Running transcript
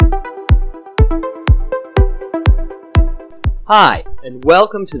Hi, and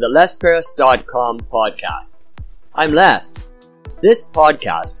welcome to the LesParis.com podcast. I'm Les. This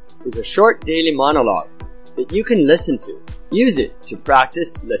podcast is a short daily monologue that you can listen to. Use it to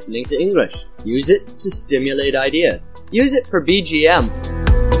practice listening to English. Use it to stimulate ideas. Use it for BGM.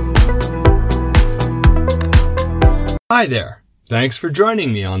 Hi there. Thanks for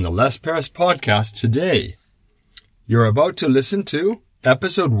joining me on the Les Paris podcast today. You're about to listen to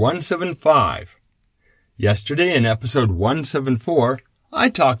episode 175. Yesterday in episode 174, I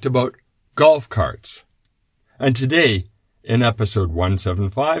talked about golf carts. And today, in episode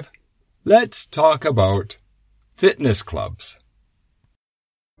 175, let's talk about fitness clubs.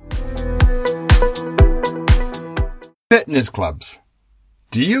 Fitness clubs.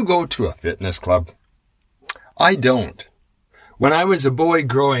 Do you go to a fitness club? I don't. When I was a boy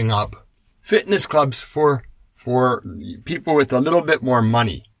growing up, fitness clubs for people with a little bit more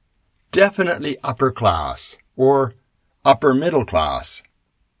money. Definitely upper class or upper middle class.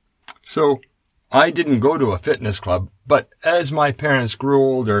 So I didn't go to a fitness club, but as my parents grew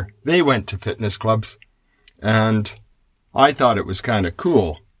older, they went to fitness clubs, and I thought it was kind of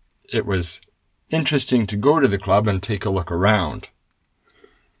cool. It was interesting to go to the club and take a look around.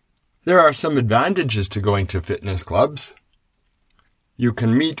 There are some advantages to going to fitness clubs. You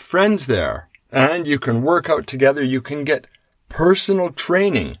can meet friends there, and you can work out together. You can get personal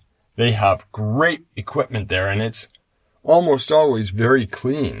training. They have great equipment there, and it's almost always very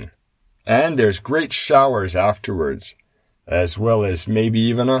clean. And there's great showers afterwards, as well as maybe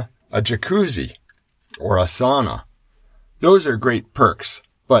even a jacuzzi or a sauna. Those are great perks.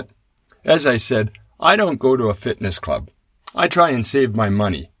 But as I said, I don't go to a fitness club. I try and save my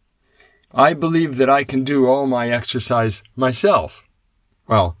money. I believe that I can do all my exercise myself.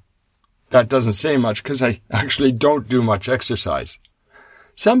 Well, that doesn't say much because I actually don't do much exercise.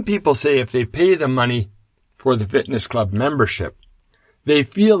 Some people say if they pay the money for the fitness club membership, they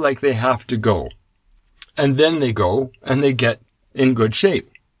feel like they have to go. And then they go and they get in good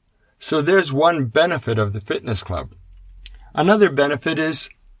shape. So there's one benefit of the fitness club. Another benefit is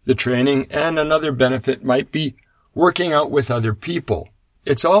the training, and another benefit might be working out with other people.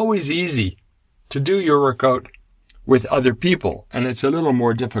 It's always easy to do your workout with other people, and it's a little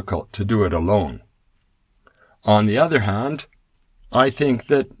more difficult to do it alone. On the other hand, I think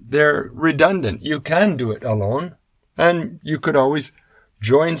that they're redundant. You can do it alone, and you could always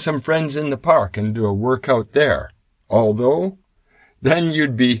join some friends in the park and do a workout there. Although, then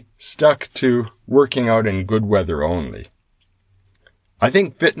you'd be stuck to working out in good weather only. I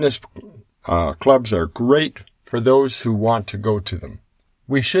think fitness clubs are great for those who want to go to them.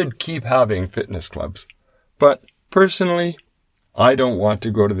 We should keep having fitness clubs. But personally, I don't want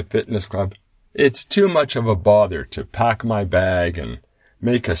to go to the fitness club. It's too much of a bother to pack my bag and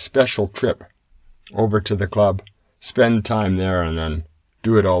make a special trip over to the club, spend time there, and then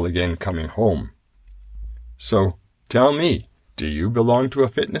do it all again coming home. So, tell me, do you belong to a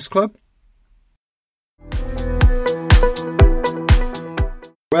fitness club?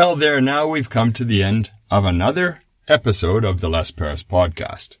 Well, now we've come to the end of another episode of the Les Paris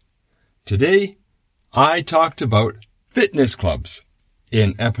podcast. Today, I talked about fitness clubs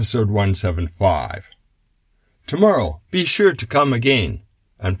in episode 175. Tomorrow, be sure to come again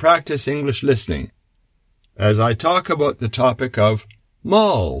and practice English listening as I talk about the topic of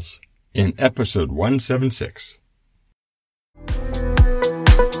malls in episode 176.